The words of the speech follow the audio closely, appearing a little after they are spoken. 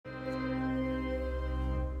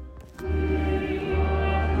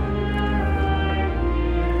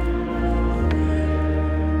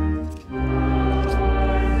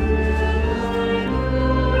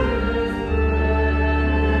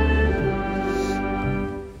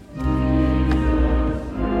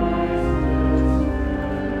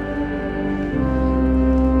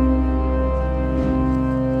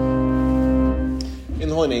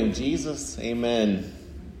name of Jesus, amen.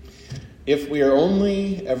 If we are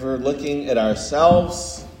only ever looking at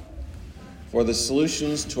ourselves for the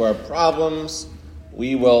solutions to our problems,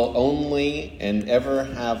 we will only and ever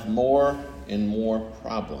have more and more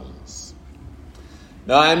problems.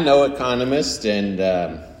 Now, I'm no economist, and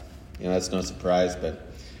that's no surprise,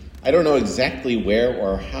 but I don't know exactly where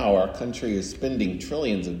or how our country is spending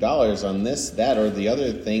trillions of dollars on this, that, or the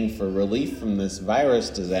other thing for relief from this virus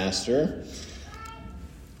disaster.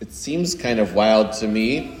 It seems kind of wild to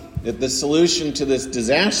me that the solution to this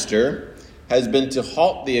disaster has been to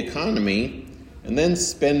halt the economy and then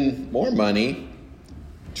spend more money,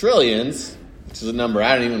 trillions, which is a number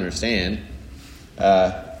I don't even understand,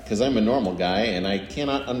 because I'm a normal guy and I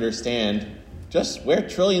cannot understand just where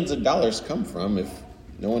trillions of dollars come from if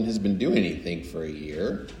no one has been doing anything for a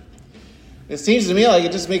year. It seems to me like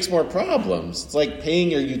it just makes more problems. It's like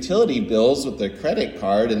paying your utility bills with a credit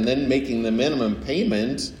card and then making the minimum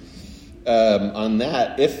payment on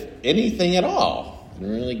that, if anything at all. I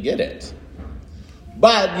don't really get it.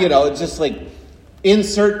 But, it's just like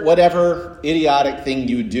insert whatever idiotic thing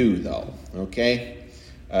you do, though, okay?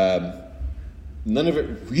 None of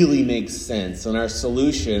it really makes sense, and our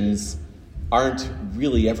solutions aren't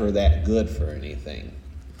really ever that good for anything.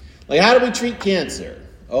 Like, how do we treat cancer?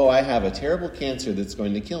 Oh, I have a terrible cancer that's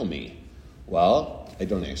going to kill me. Well, I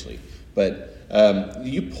don't actually. But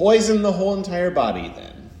you poison the whole entire body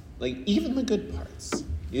then. Like, even the good parts.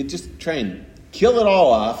 You just try and kill it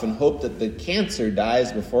all off and hope that the cancer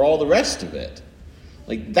dies before all the rest of it.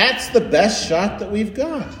 Like, that's the best shot that we've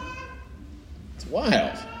got. It's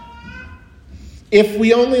wild. If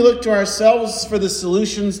we only look to ourselves for the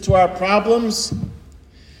solutions to our problems,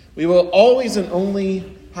 we will always and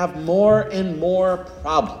only have more and more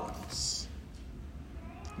problems.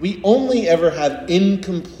 We only ever have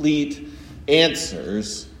incomplete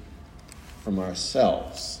answers from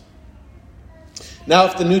ourselves. Now,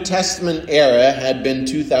 if the New Testament era had been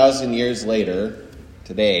 2,000 years later,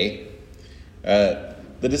 today, the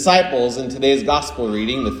disciples in today's gospel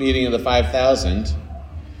reading, the feeding of the 5,000,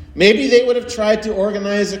 maybe they would have tried to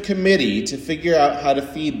organize a committee to figure out how to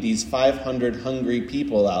feed these 500 hungry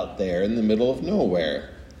people out there in the middle of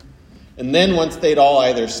nowhere. And then once they'd all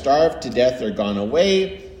either starved to death or gone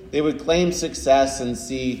away, they would claim success and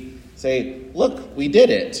say, look, we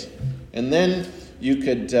did it. And then you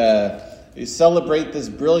could celebrate this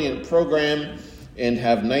brilliant program and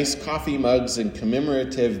have nice coffee mugs and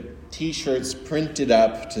commemorative T-shirts printed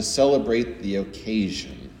up to celebrate the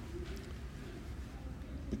occasion.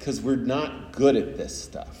 Because we're not good at this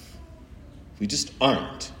stuff. We just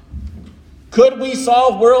aren't. Could we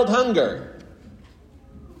solve world hunger?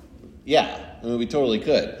 Yeah, we totally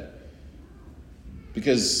could.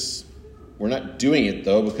 Because we're not doing it,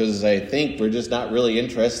 though, because I think we're just not really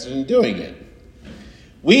interested in doing it.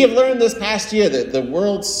 We have learned this past year that the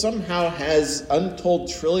world somehow has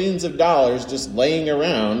untold trillions of dollars just laying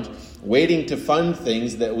around waiting to fund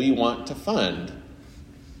things that we want to fund.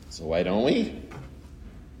 So why don't we?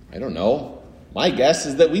 I don't know. My guess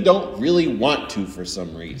is that we don't really want to for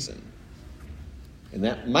some reason. And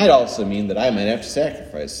that might also mean that I might have to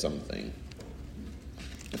sacrifice something.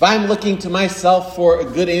 If I'm looking to myself for a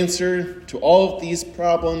good answer to all of these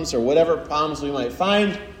problems or whatever problems we might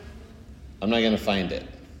find, I'm not going to find it.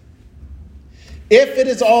 If it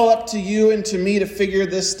is all up to you and to me to figure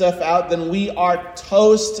this stuff out, then we are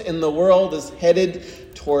toast and the world is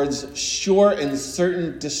headed towards sure and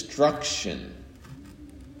certain destruction.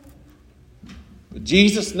 But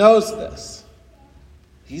Jesus knows this.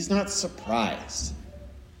 He's not surprised.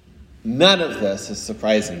 None of this is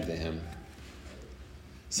surprising to him.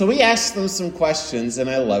 So we ask them some questions, and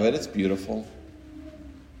I love it. It's beautiful.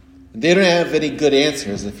 They don't have any good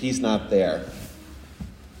answers if he's not there.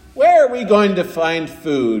 Where are we going to find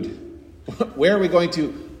food? Where are we going to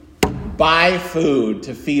buy food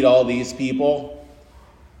to feed all these people?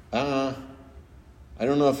 I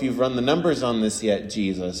don't know if you've run the numbers on this yet,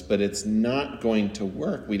 Jesus, but it's not going to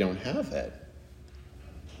work. We don't have it.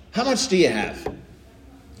 How much do you have?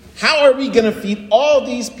 How are we going to feed all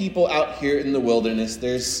these people out here in the wilderness?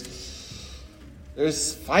 There's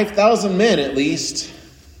 5,000 men at least.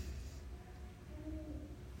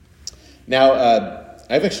 Now,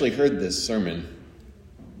 I've actually heard this sermon.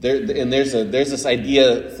 There's this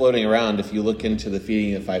idea floating around, if you look into the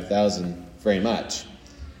feeding of 5,000 very much,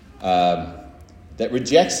 that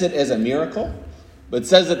rejects it as a miracle, but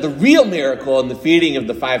says that the real miracle in the feeding of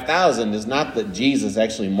the 5,000 is not that Jesus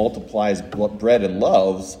actually multiplies bread and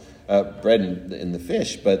loaves, bread and the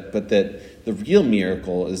fish, but that the real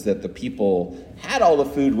miracle is that the people had all the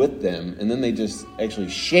food with them, and then they just actually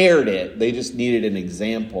shared it. They just needed an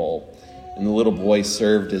example And the little boy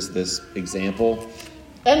served as this example.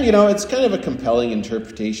 And, it's kind of a compelling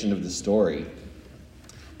interpretation of the story.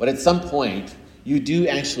 But at some point, you do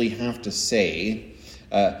actually have to say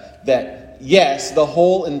that, yes, the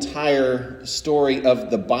whole entire story of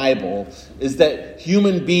the Bible is that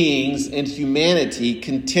human beings and humanity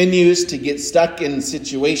continues to get stuck in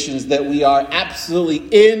situations that we are absolutely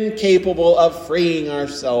incapable of freeing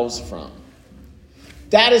ourselves from.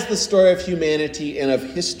 That is the story of humanity and of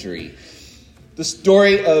history. The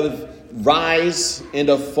story of rise and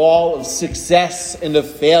of fall, of success and of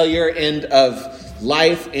failure and of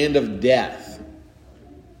life and of death.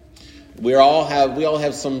 We all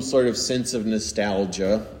have some sort of sense of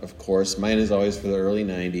nostalgia, of course. Mine is always for the early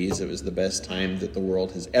 90s. It was the best time that the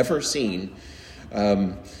world has ever seen.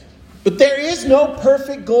 But there is no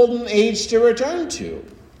perfect golden age to return to.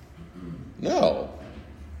 No.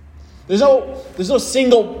 There's no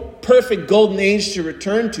single perfect golden age to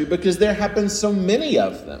return to because there have been so many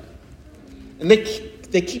of them. And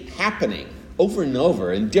they keep happening over and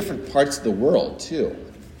over in different parts of the world, too.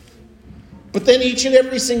 But then each and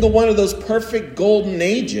every single one of those perfect golden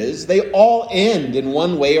ages, they all end in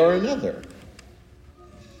one way or another.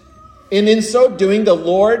 And in so doing, the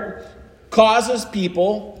Lord causes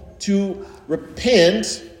people to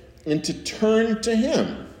repent and to turn to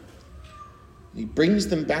Him. He brings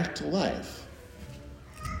them back to life.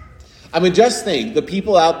 I mean, just think, the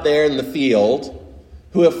people out there in the field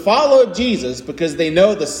who have followed Jesus because they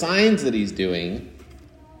know the signs that He's doing,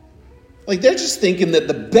 they're just thinking that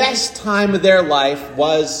the best time of their life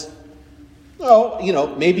was,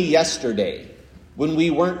 maybe yesterday when we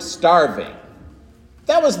weren't starving.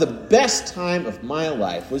 That was the best time of my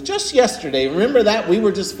life, was just yesterday. Remember that? We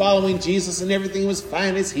were just following Jesus and everything was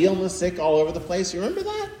fine. He's healing the sick all over the place. You remember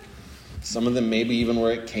that? Some of them maybe even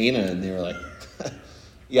were at Cana and they were like,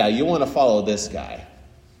 yeah, you want to follow this guy.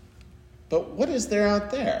 But what is there out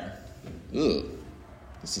there? Ugh,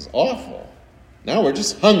 this is awful. Now we're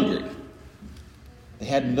just hungry. They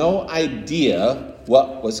had no idea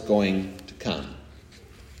what was going to come.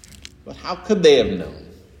 But how could they have known?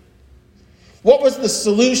 What was the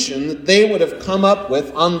solution that they would have come up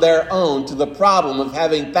with on their own to the problem of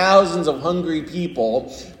having thousands of hungry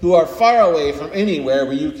people who are far away from anywhere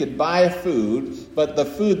where you could buy food, but the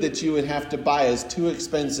food that you would have to buy is too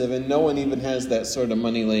expensive and no one even has that sort of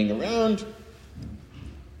money laying around?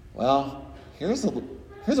 Well, here's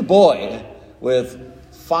a boy with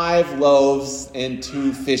 5 loaves and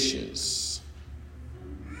 2 fishes.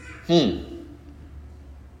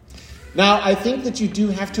 Now, I think that you do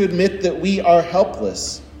have to admit that we are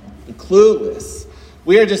helpless and clueless.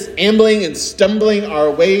 We are just ambling and stumbling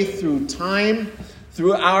our way through time,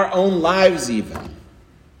 through our own lives even.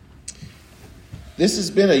 This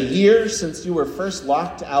has been a year since you were first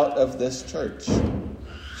locked out of this church.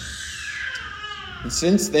 And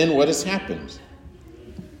since then, what has happened?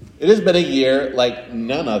 It has been a year like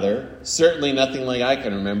none other, certainly nothing like I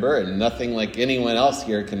can remember, and nothing like anyone else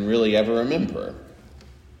here can really ever remember.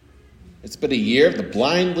 It's been a year of the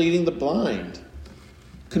blind leading the blind.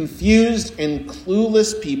 Confused and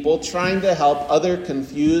clueless people trying to help other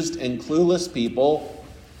confused and clueless people.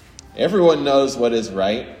 Everyone knows what is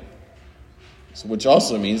right, which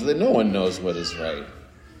also means that no one knows what is right.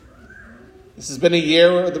 This has been a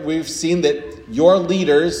year where we've seen that your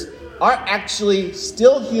leaders are actually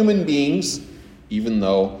still human beings, even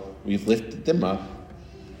though we've lifted them up,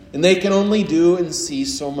 and they can only do and see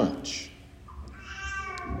so much.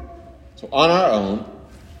 So on our own,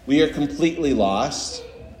 we are completely lost,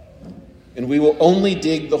 and we will only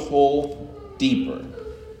dig the hole deeper.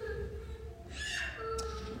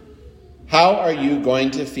 How are you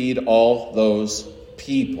going to feed all those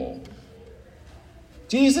people?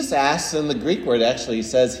 Jesus asks, and the Greek word actually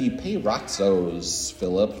says he peiraxos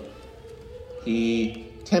Philip. He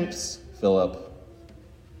tempts Philip.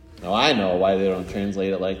 Now I know why they don't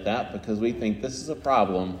translate it like that, because we think this is a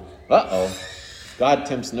problem. Uh-oh. God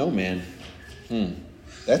tempts no man.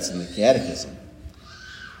 That's in the catechism.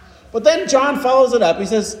 But then John follows it up. He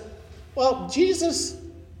says, well, Jesus,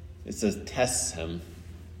 it says tests him.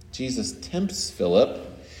 Jesus tempts Philip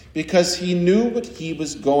because he knew what he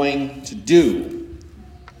was going to do.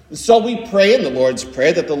 And so we pray in the Lord's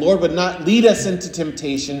Prayer that the Lord would not lead us into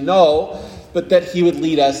temptation, no, but that he would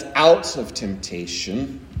lead us out of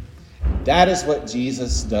temptation. That is what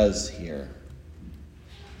Jesus does here.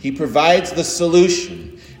 He provides the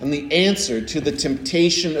solution and the answer to the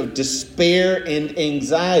temptation of despair and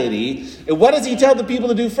anxiety. And what does he tell the people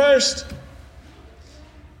to do first?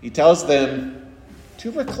 He tells them to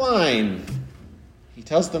recline. He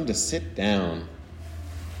tells them to sit down.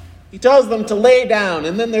 He tells them to lay down.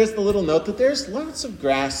 And then there's the little note that there's lots of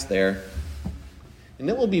grass there. And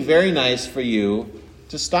it will be very nice for you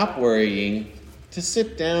to stop worrying, to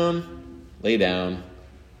sit down, lay down,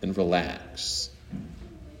 and relax.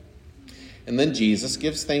 And then Jesus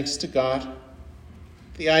gives thanks to God.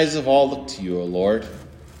 The eyes of all look to you, O Lord,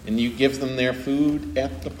 and you give them their food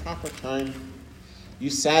at the proper time. You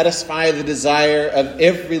satisfy the desire of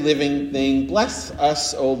every living thing. Bless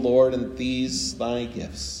us, O Lord, in these thy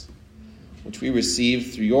gifts, which we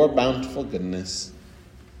receive through your bountiful goodness.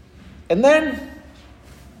 And then,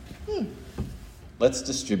 let's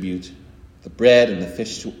distribute the bread and the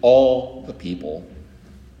fish to all the people,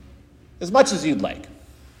 as much as you'd like.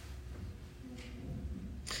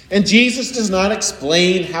 And Jesus does not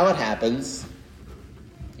explain how it happens.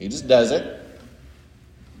 He just does it.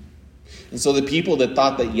 And so the people that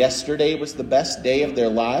thought that yesterday was the best day of their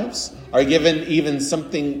lives are given even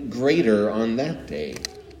something greater on that day.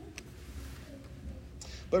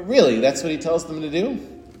 But really, that's what he tells them to do.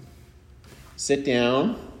 Sit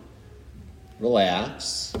down,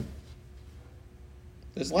 relax.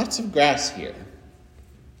 There's lots of grass here.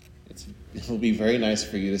 It will be very nice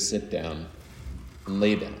for you to sit down and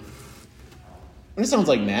lay down. But it sounds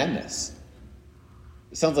like madness.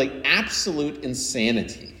 It sounds like absolute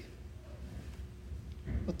insanity.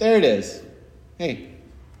 But there it is. Hey,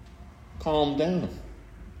 calm down.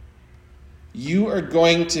 You are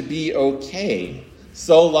going to be okay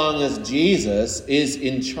so long as Jesus is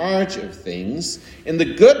in charge of things. And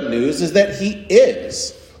the good news is that he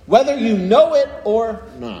is, whether you know it or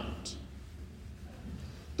not.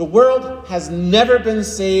 The world has never been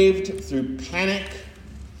saved through panic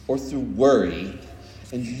or through worry,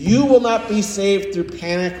 and you will not be saved through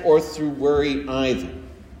panic or through worry either.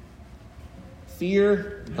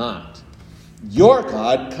 Fear not. Your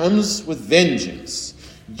God comes with vengeance.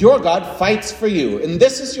 Your God fights for you, and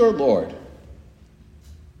this is your Lord.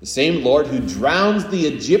 The same Lord who drowns the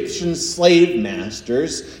Egyptian slave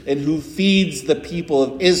masters and who feeds the people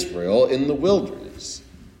of Israel in the wilderness.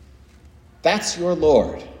 That's your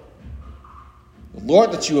Lord. The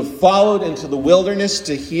Lord that you have followed into the wilderness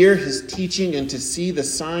to hear his teaching and to see the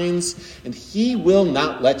signs, and he will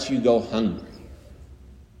not let you go hungry.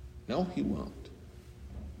 No, he won't.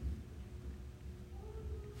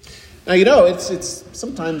 Now, it's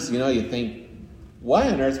sometimes, you think, why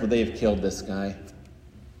on earth would they have killed this guy?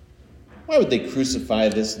 Why would they crucify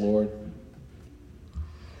this Lord?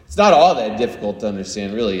 It's not all that difficult to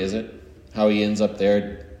understand, really, is it? How he ends up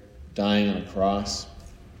there dying on a cross.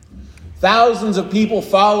 Thousands of people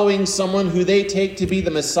following someone who they take to be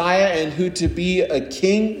the Messiah and who to be a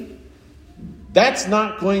king. That's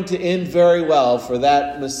not going to end very well for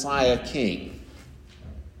that Messiah king.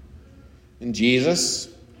 And Jesus,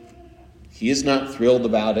 he is not thrilled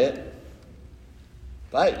about it,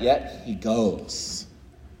 but yet he goes.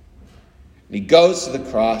 And he goes to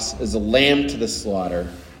the cross as a lamb to the slaughter,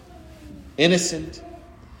 innocent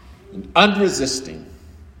and unresisting.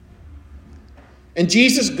 And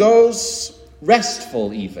Jesus goes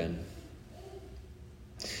restful even.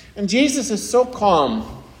 And Jesus is so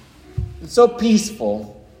calm and so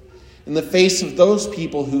peaceful in the face of those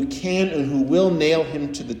people who can and who will nail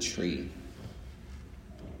him to the tree.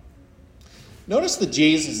 Notice that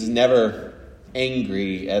Jesus is never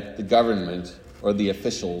angry at the government or the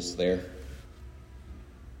officials there.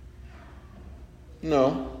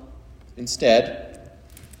 No. Instead,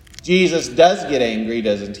 Jesus does get angry,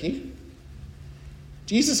 doesn't he?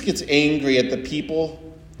 Jesus gets angry at the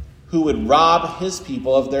people who would rob his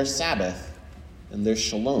people of their Sabbath and their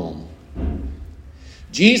shalom.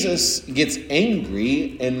 Jesus gets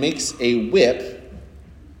angry and makes a whip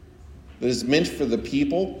that is meant for the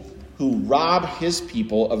people who rob his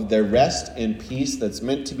people of their rest and peace that's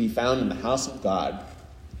meant to be found in the house of God.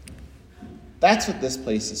 That's what this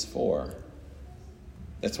place is for.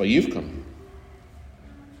 That's why you've come here.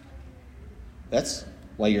 That's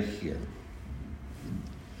why you're here.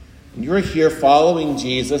 And you're here following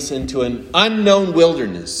Jesus into an unknown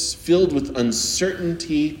wilderness filled with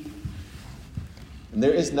uncertainty. And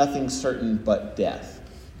there is nothing certain but death.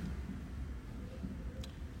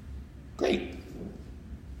 Great.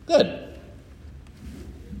 Good.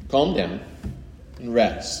 Calm down and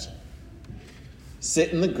rest.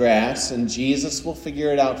 Sit in the grass and Jesus will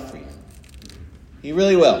figure it out for you. He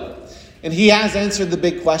really will. And he has answered the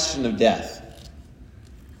big question of death.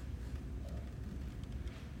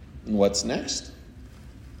 And what's next?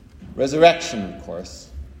 Resurrection, of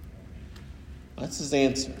course. That's his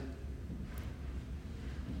answer.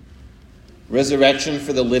 Resurrection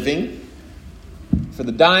for the living, for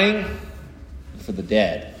the dying, and for the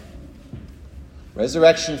dead.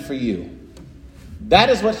 Resurrection for you.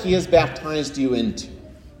 That is what he has baptized you into.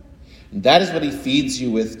 And that is what he feeds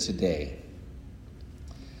you with today.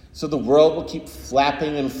 So the world will keep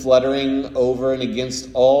flapping and fluttering over and against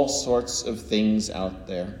all sorts of things out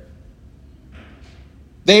there.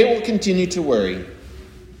 They will continue to worry,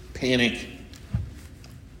 panic.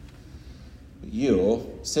 But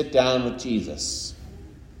you'll sit down with Jesus.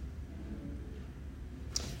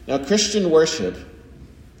 Now, Christian worship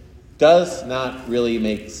does not really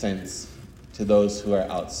make sense to those who are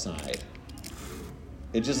outside.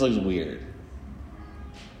 It just looks weird.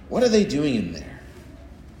 What are they doing in there?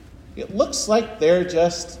 It looks like they're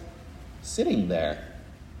just sitting there.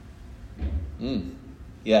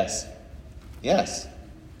 Yes.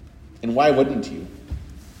 And why wouldn't you?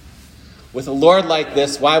 With a Lord like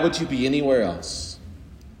this, why would you be anywhere else?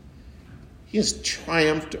 He has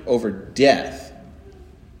triumphed over death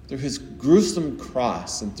through his gruesome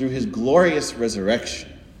cross and through his glorious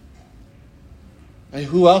resurrection. And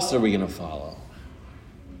who else are we going to follow?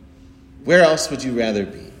 Where else would you rather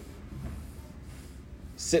be?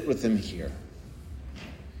 Sit with him here.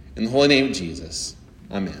 In the holy name of Jesus,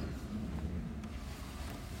 amen.